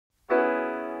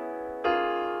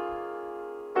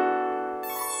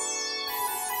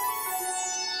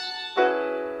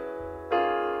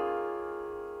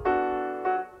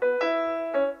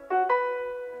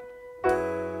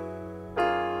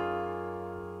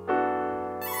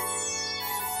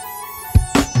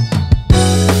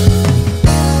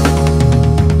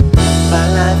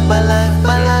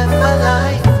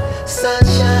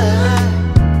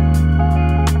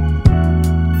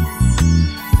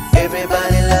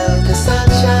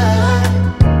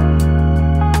sunshine,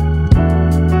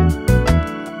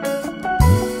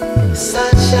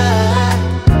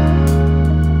 sunshine.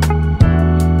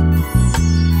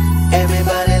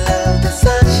 Everybody love the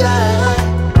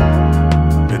sunshine.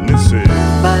 And this is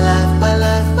My life, my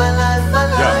life, my life, my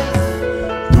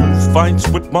life. through fights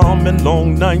with mom and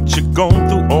long nights. You're going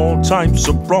through all types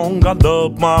of wrong. I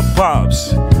love my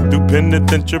pops. Through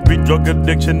penitentiary, drug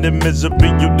addiction, and misery,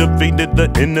 you defeated the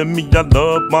enemy. I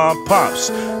love my pops.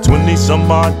 20 some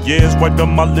odd years,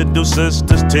 wiping my little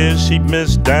sister's tears. She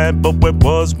missed dad, but where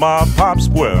was my pops?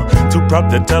 Well, too proud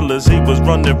to tell us he was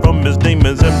running from his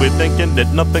demons, and we're thinking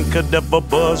that nothing could ever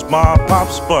buzz my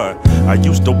pops. But I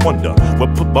used to wonder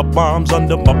what put my bombs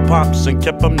under my pops and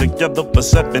kept them together for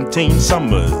 17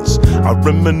 summers. I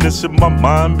reminisce in my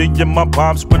mind, me and my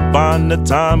pops would find the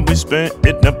time we spent.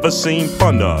 It never seemed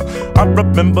funner. I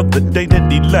remember the day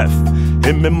that he left.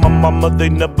 Him and my mama, they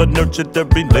never nurtured their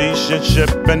relationship,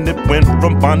 and it went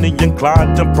from Bonnie and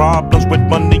Clyde to problems with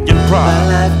money and My pride.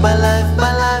 life, my life,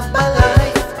 my life, my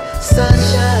life,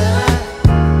 sunshine.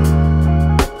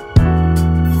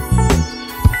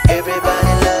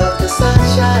 Everybody love the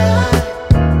sunshine.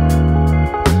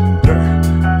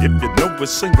 Yeah, if you know it,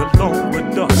 sing along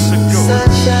with us and go.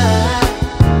 Sunshine.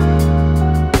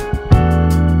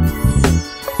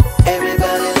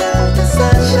 Everybody love the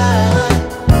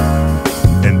sunshine.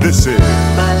 And this is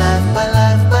My life, my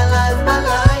life, my life, my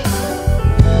life.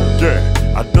 yeah,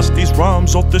 I dust these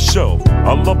rhymes off the shelf.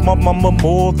 I love my mama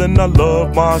more than I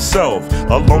love myself.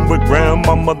 Along with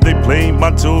grandmama, they played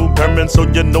my two parents, so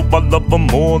you know I love them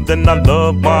more than I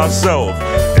love myself.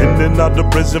 In and out of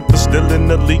prison for stealing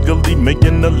illegally,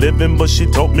 making a living, but she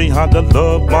taught me how to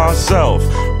love myself.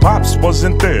 Pops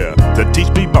wasn't there to teach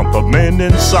me about the man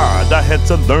inside. I had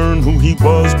to learn who he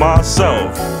was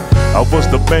myself. I was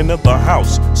the man of the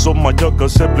house, so my younger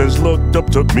siblings looked up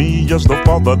to me as the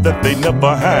father that they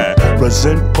never had.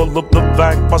 Resentful of the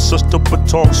fact my sister would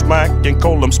talk smack and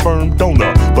call him sperm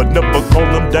donor, but never call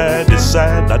him dad. It's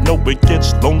sad, I know it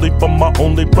gets lonely for my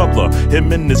only brother.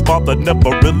 Him and his father never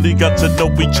really got to know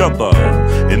each other.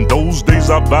 In those days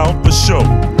I vowed for sure.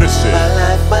 Listen. My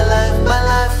life, my life, my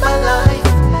life, my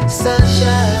life,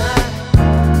 sunshine.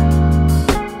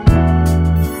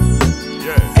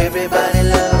 Everybody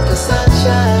love the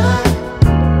sunshine.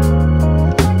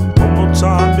 One more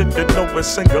time, if you know it,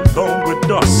 sing along with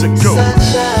us and go.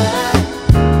 Sunshine.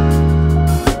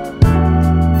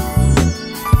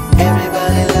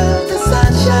 Everybody love the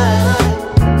sunshine.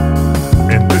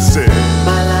 And this is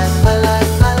My life, my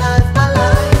life, my life, my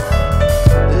life.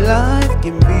 Life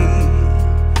can be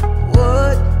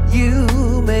what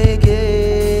you make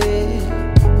it.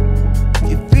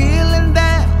 If you're feeling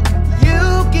down, you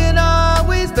can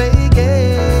always make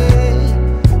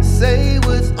it. Say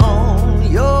what's on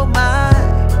your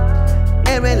mind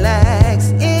and relax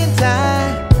in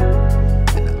time.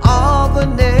 And all the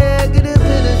negative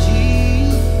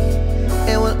energy,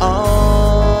 it will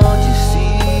all you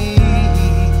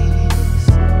cease.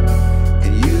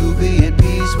 And you be at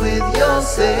peace with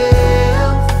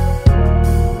yourself.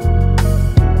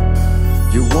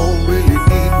 You won't really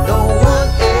need no one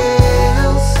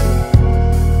else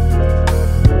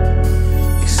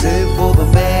except for the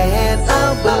man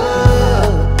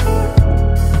above.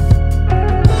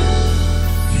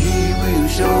 He will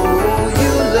show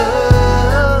you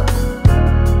love.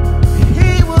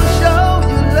 He will show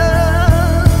you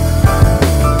love.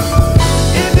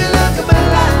 If you look at my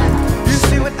life, you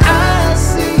see what I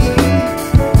see.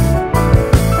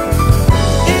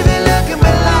 If you look at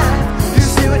my life, you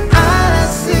see what I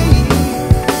see.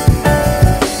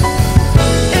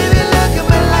 If you look at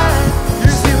my life,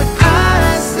 you see what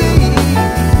I see.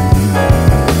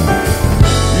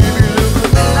 If you look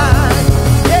at my life,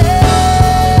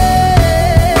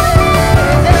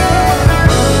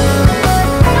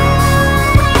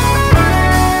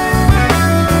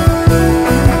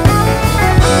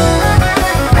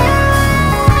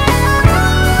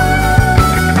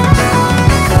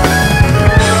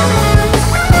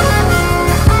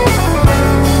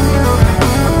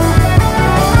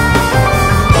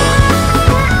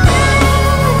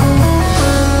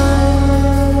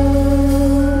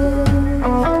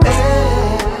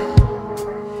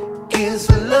 is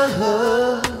for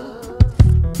love.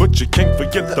 but you can't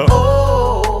forget the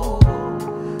O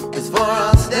is for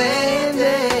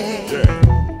outstanding.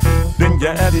 yeah. Then you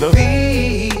add the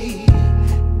V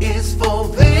is for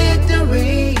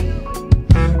victory.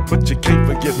 but you can't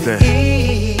forget that.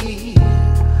 E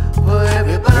for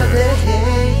everybody.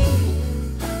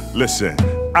 Listen,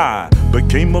 I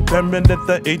Became a parent at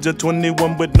the age of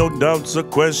 21 with no doubts or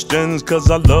questions, cause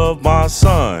I love my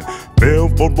son. Fell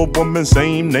for a woman,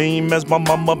 same name as my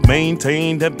mama,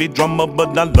 maintained heavy drama,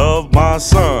 but I love my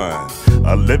son.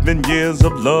 11 years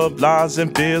of love, lies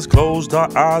and fears, closed our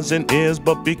eyes and ears,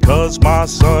 but because my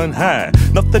son had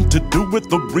nothing to do with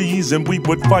the reason we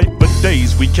would fight for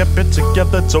days, we kept it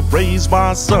together to raise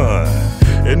my son.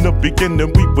 In the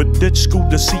beginning we would ditch school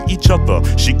to see each other.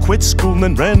 She quit school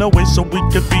and ran away so we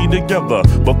could be together.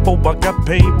 Before I got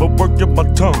paid for working my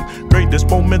tongue, greatest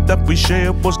moment that we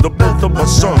shared was the birth of my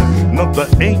son. Another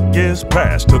 8 years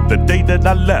passed to the day that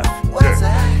I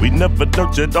left. We never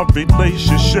nurtured our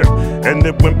relationship, and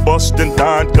it went bust and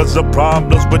died cause of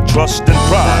problems with trust and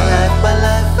pride. My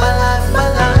life